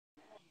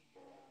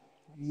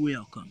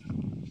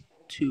Welcome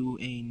to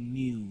a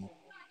new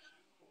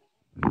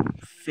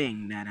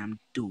thing that I'm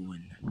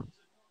doing.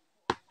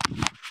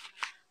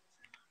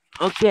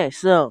 Okay,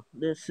 so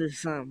this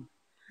is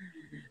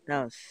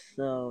that was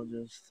so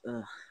just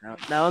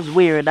that was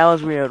weird. That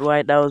was weird,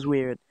 right? That was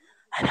weird.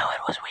 I know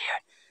it was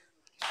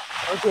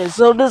weird. Okay,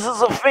 so this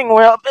is a thing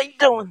where I'll be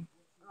doing.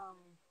 Um,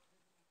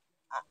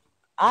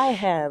 I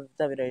have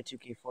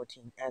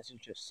WWE2k14 as you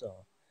just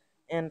saw,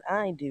 and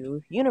I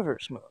do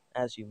universe mode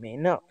as you may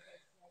know.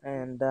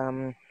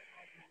 And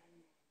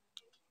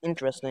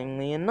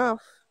interestingly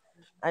enough,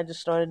 I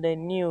just started a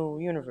new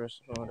universe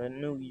mode, a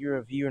new year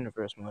of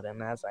universe mode,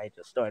 and as I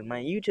just started my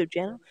YouTube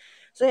channel,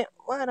 say,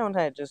 why don't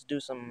I just do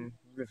some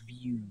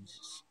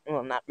reviews?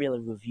 Well, not really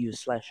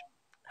reviews slash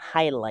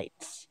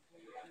highlights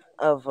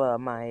of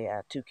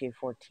my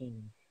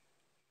 2K14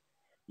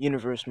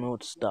 universe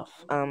mode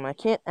stuff. I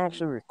can't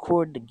actually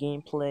record the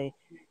gameplay,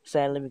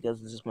 sadly,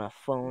 because this is my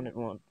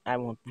phone. I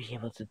won't be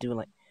able to do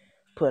like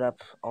put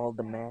up all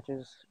the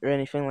matches or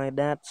anything like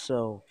that.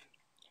 So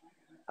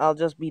I'll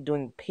just be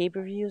doing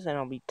pay-per-views and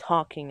I'll be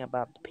talking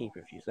about the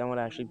pay-per-views. I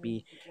won't actually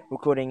be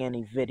recording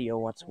any video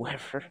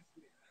whatsoever.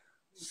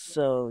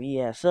 So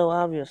yeah, so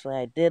obviously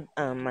I did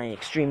my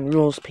Extreme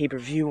Rules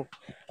pay-per-view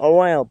a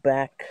while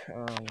back.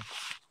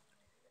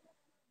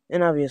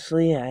 And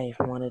obviously I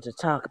wanted to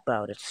talk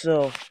about it.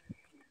 So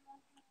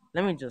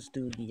let me just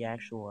do the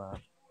actual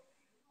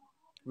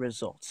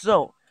results.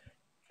 So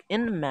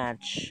in the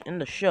match, in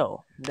the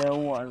show, there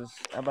was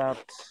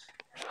about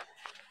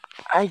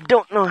I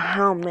don't know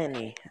how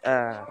many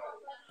how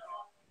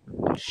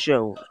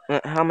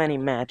many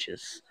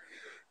matches.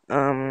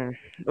 It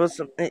was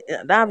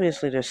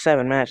obviously there's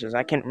 7 matches.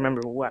 I can't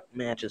remember what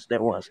matches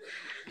there was.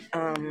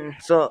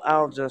 So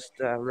I'll just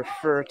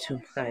refer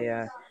to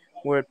my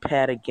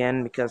WordPad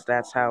again because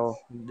that's how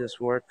this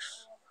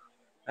works.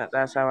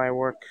 That's how I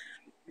work.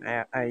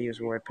 I use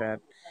WordPad.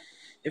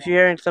 If you're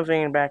hearing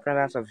something in the background,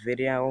 that's a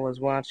video I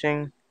was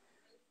watching.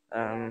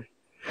 Um,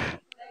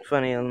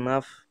 Funny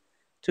enough,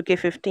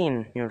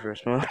 2K15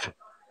 universe mode.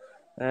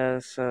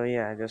 So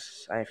yeah,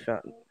 I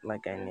felt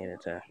like I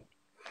needed to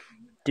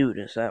do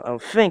this. I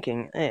was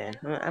thinking,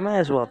 I might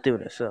as well do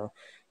this. So,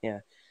 yeah.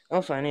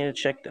 Also, I need to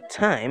check the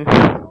time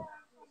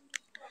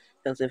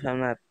because if I'm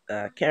not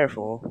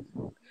careful,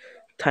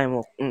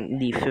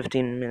 the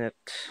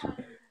 15-minute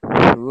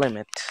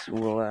limit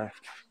will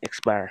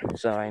expire.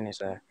 So I need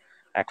to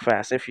act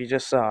fast. If you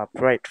just saw a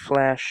bright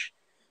flash,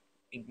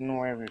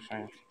 ignore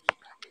everything.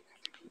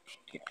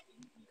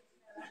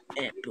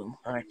 Boom.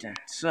 Alright then.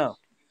 So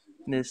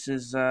this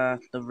is the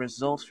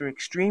results for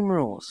Extreme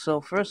Rules.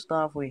 So first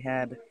off, we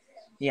had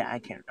yeah, I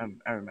can't.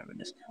 I remember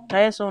this.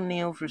 Titus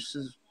O'Neil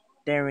versus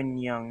Darren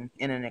Young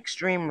in an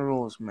Extreme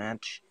Rules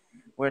match,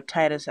 where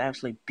Titus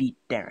actually beat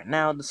Darren.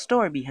 Now the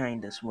story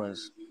behind this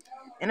was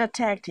in a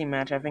tag team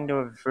match. I think they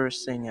were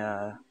versing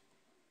the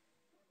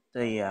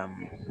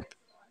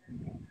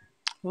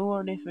who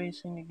are they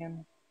facing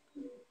again?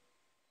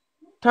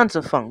 Tons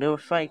of Funk. They were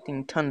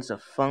fighting Tons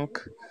of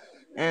Funk,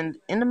 and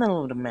in the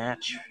middle of the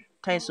match,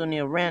 Titus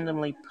O'Neil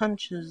randomly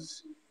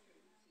punches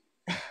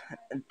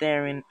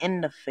Darren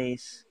in the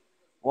face,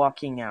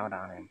 walking out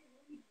on him.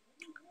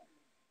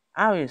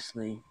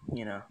 Obviously,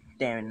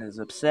 Darren is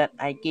upset.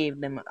 I gave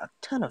them a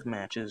ton of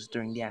matches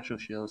during the actual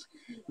shows,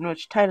 in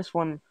which Titus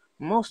won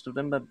most of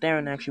them, but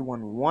Darren actually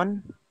won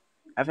one.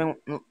 I think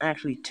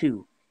actually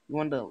two. He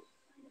won the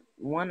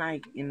one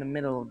in the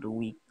middle of the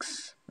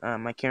weeks. I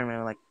can't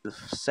remember like the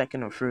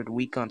second or third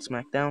week on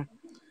SmackDown.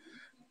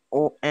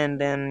 Oh, and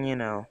then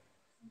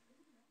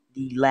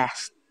the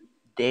last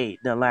day,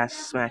 the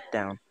last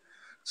SmackDown.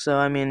 So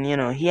I mean,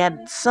 he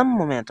had some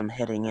momentum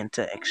heading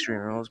into Extreme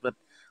Rules, but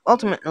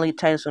ultimately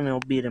Titus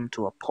O'Neil beat him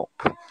to a pulp.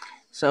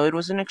 So it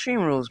was an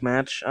Extreme Rules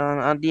match.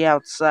 On the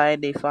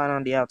outside, they fought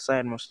on the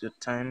outside most of the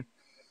time.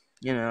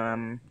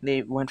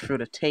 They went through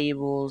the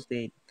tables.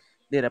 They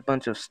did a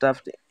bunch of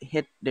stuff. They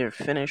hit their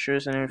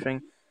finishers and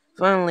everything.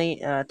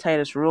 Finally,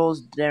 Titus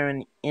rolls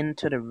Darren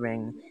into the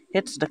ring,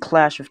 hits the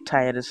Clash of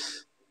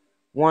Titus.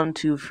 1,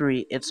 2,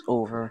 3, it's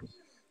over.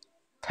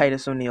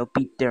 Titus O'Neil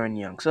beat Darren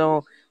Young.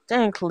 So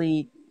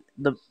technically,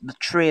 the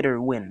traitor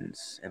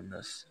wins in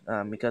this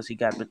because he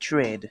got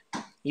betrayed.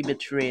 He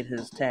betrayed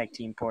his tag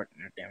team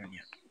partner Darren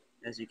Young.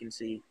 As you can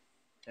see,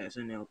 Titus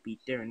O'Neil beat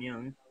Darren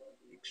Young.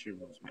 Extreme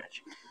Rules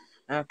match.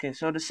 Okay,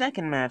 so the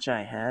second match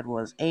I had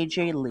was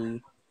AJ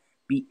Lee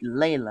beat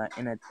Layla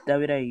in a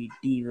WWE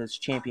Divas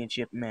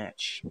Championship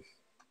match.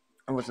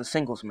 It was a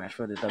singles match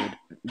for the WWE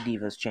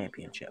Divas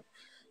Championship.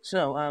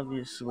 So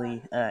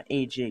obviously,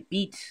 AJ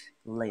beat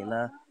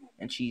Layla,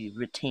 and she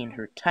retained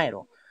her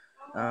title.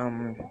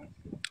 Um,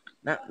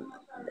 Now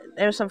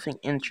there's something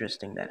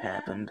interesting that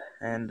happened,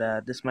 and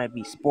this might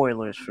be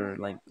spoilers for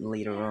like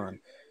later on.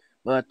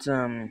 But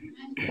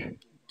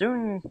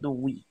during the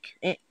week,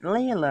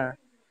 Layla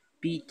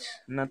beat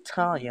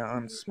Natalia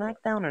on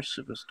SmackDown or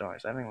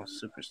Superstars. I think it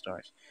was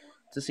Superstars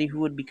to see who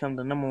would become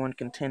the #1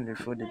 contender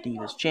for the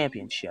Divas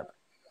Championship.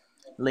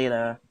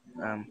 Layla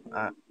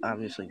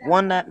obviously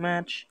won that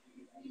match,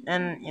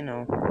 and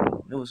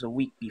It was a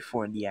week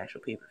before the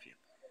actual pay per view.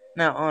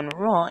 Now on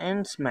Raw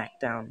and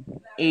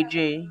SmackDown,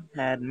 AJ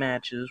had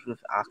matches with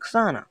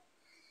Oksana.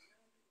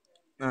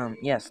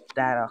 Yes,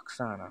 that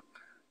Oksana.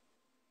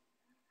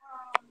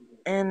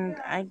 And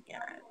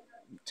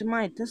to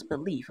my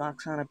disbelief,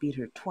 Oksana beat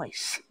her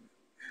twice,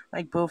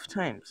 like both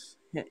times.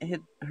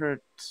 Hit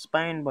her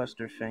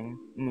spinebuster thing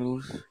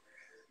move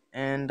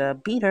and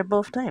beat her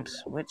both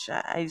times, which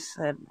I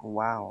said,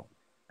 wow,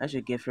 I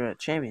should give her a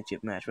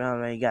championship match. Well, I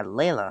already got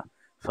Layla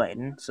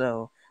fighting,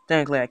 so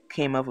technically I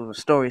came up with a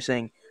story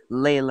saying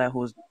Layla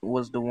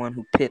was the one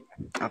who pit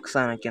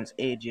Oksana against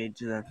AJ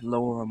to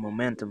lower her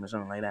momentum or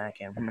something like that. I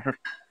can't remember.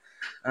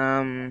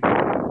 Um,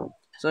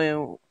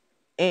 so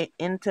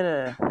into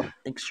the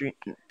extreme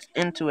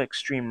into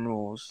Extreme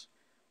Rules,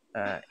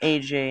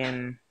 AJ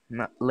and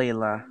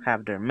Layla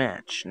have their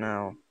match.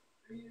 Now,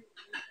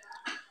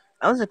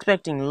 I was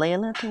expecting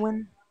Layla to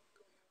win,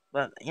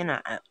 but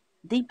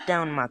deep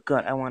down in my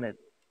gut, I wanted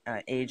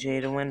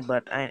AJ to win.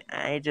 But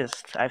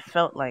I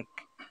felt like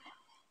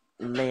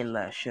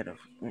Layla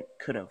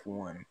could have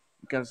won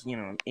because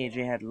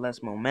AJ had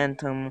less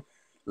momentum.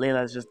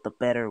 Layla's just the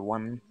better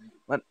one.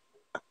 But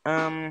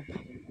um,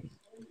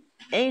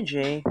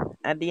 AJ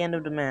at the end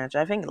of the match,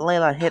 I think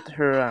Layla hit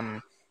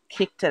her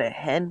kick to the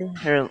head,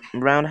 her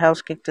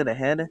roundhouse kick to the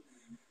head,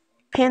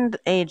 pinned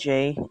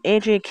AJ.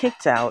 AJ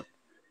kicked out,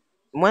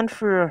 went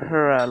for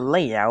her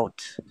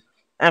layout.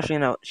 Actually,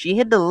 no, she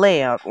hit the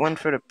layout, went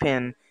for the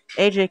pin.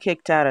 AJ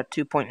kicked out at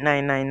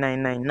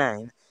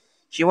 2.99999.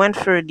 She went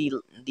for the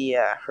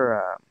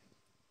her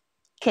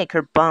kick,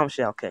 her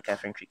bombshell kick, I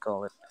think she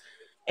called it.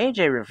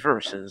 AJ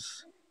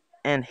reverses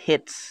and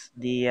hits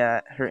the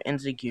her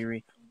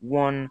enziguri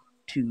 1,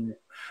 2,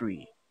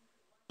 3.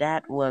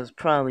 That was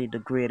probably the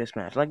greatest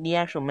match. Like the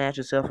actual match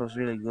itself was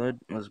really good.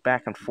 It was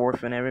back and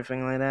forth and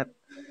everything like that.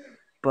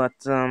 But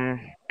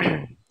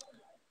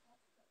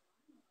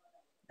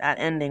that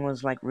ending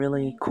was like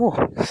really cool.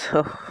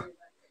 So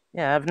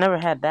yeah, I've never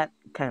had that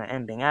kind of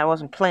ending. I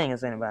wasn't playing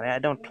as anybody. I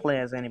don't play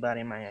as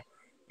anybody in my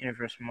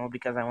universe mode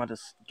because I want to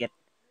get.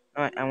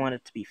 I want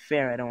it to be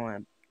fair. I don't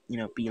want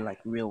to, be like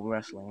real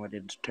wrestling where they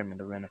determine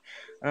the winner.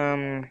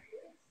 Um.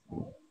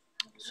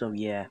 So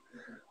yeah.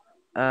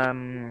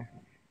 Um.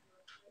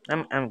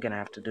 I'm gonna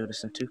have to do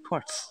this in two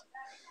parts.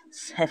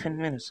 7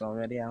 minutes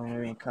already. I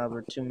only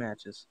covered two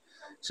matches.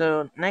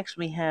 So next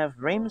we have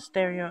Rey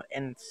Mysterio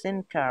and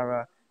Sin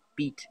Cara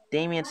beat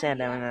Damian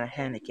Sandow in a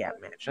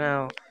handicap match.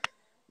 Now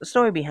the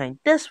story behind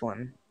this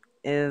one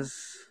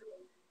is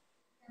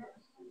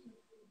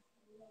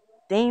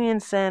Damian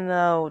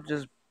Sandow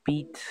just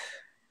beat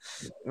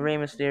Rey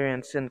Mysterio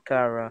and Sin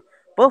Cara,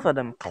 both of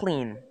them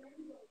clean,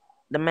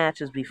 the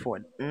matches before.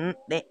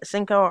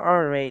 Sin Cara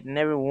or Rey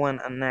never won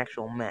an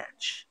actual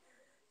match.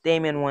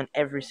 Damian won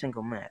every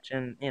single match,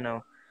 and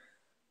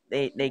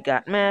they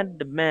got mad,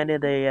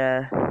 demanded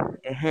a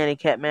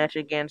handicap match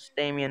against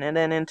Damian, and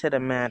then into the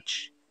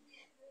match.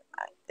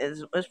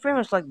 It's pretty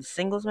much like the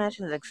singles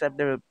matches, except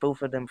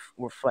both of them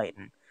were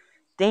fighting.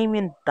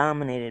 Damian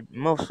dominated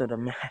most of the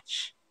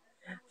match.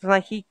 It's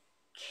like he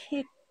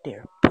kicked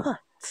their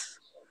butts.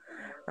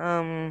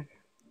 Um,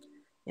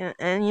 yeah,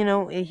 and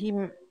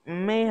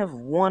may have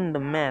won the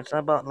match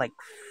about like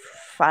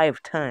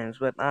 5 times,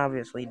 but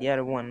obviously the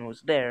other one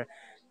was there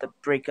to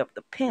break up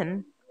the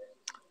pin,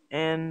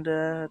 and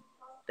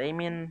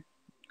Damien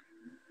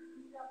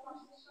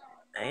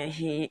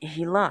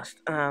he lost.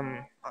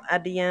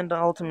 At the end,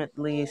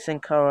 ultimately, Sin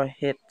Cara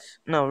hit.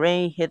 No,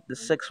 Ray hit the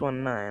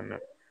 619.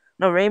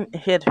 No, Ray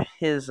hit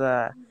his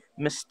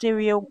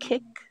Mysterio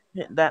kick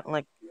that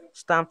like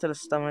stomped to the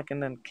stomach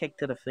and then kick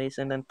to the face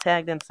and then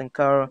tagged in Sin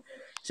Cara.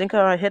 Sin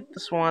Cara hit the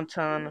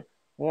Swanton.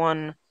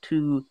 1,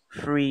 2,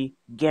 3,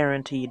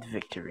 guaranteed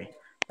victory.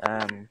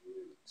 Um,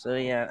 so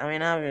yeah, I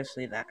mean,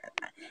 obviously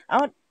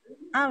I would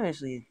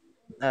obviously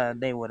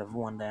they would have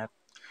won that.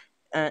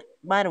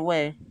 By the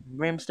way,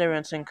 Rey Mysterio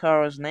and Sin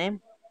Cara's name,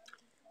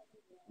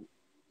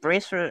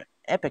 brace for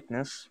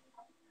epicness,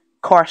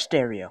 Car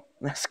Stereo.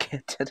 Let's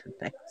get to the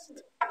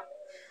next.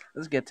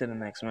 Let's get to the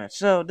next match.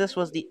 So this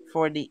was the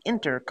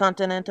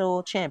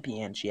Intercontinental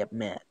Championship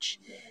match.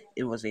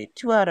 It was a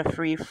 2 out of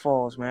 3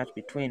 falls match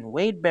between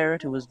Wade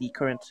Barrett, who was the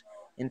current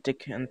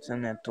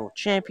Intercontinental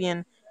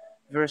Champion,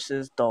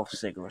 versus Dolph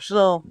Ziggler.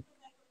 So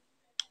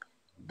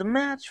the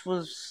match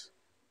was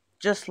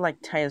just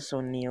like Titus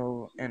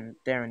O'Neil and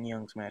Darren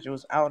Young's match. It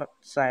was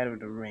outside of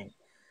the ring.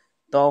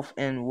 Dolph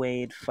and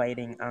Wade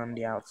fighting on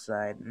the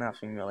outside,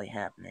 nothing really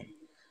happening.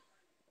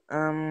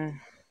 Um,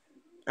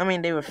 I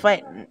mean, they were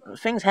fighting.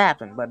 Things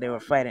happened, but they were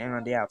fighting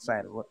on the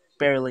outside,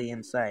 barely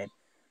inside.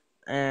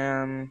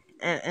 And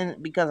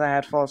because I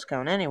had false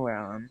count anywhere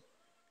on,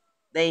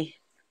 they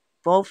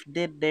both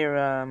did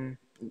their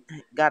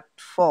got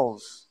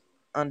falls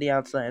on the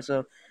outside.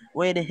 So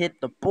Wade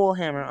hit the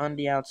bullhammer on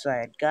the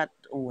outside, got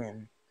a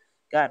win,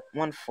 got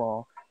one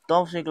fall.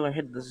 Dolph Ziggler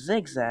hit the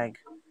zigzag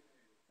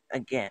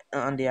again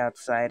on the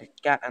outside,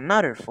 got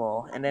another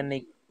fall, and then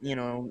they,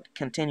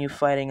 continue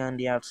fighting on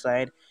the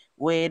outside.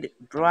 Wade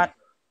brought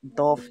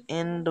Dolph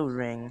in the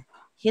ring.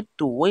 hit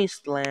the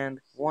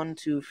wasteland. 1,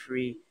 2,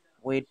 3.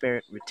 Wade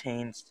Barrett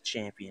retains the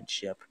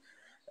championship,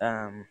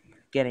 um,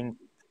 getting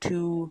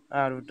 2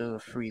 out of the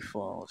 3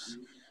 falls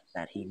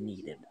that he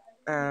needed.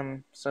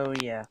 So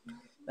yeah,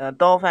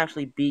 Dolph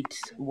actually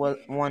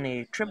won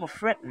a triple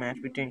threat match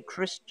between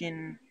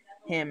Christian,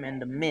 him, and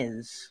The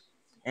Miz,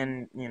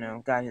 and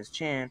got his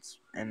chance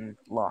and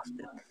lost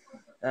it.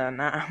 I'm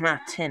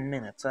at 10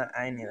 minutes.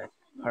 I need to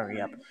hurry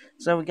up.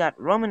 So we got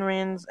Roman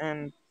Reigns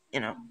and you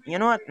know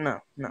what?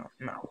 No.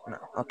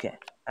 Okay,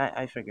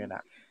 I figured it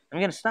out. I'm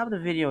gonna stop the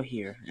video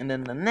here, and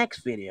then the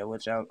next video,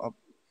 which I'll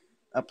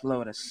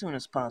upload as soon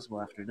as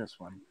possible after this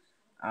one,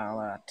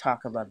 I'll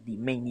talk about the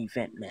main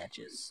event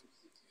matches.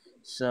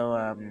 So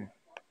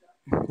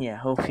yeah,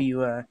 hope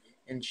you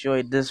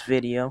enjoyed this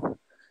video.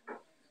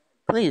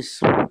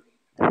 Please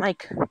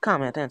like,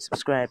 comment, and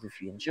subscribe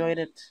if you enjoyed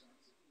it.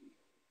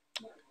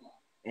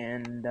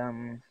 And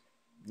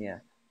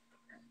yeah,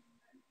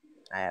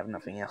 I have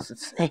nothing else to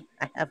say.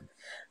 I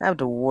have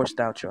the worst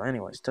outro.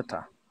 Anyways,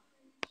 ta-ta.